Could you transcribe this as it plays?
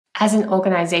As an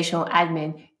organizational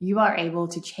admin, you are able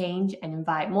to change and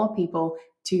invite more people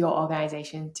to your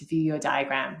organization to view your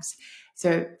diagrams.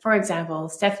 So for example,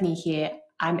 Stephanie here,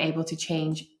 I'm able to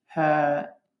change her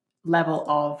level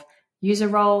of user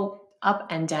role up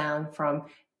and down from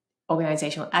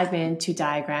organizational admin to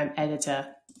diagram editor.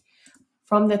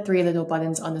 From the three little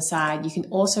buttons on the side, you can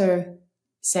also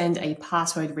send a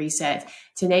password reset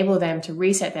to enable them to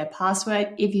reset their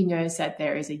password if you notice that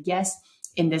there is a yes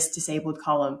in this disabled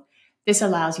column. This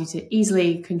allows you to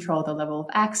easily control the level of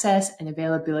access and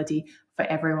availability for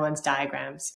everyone's diagrams.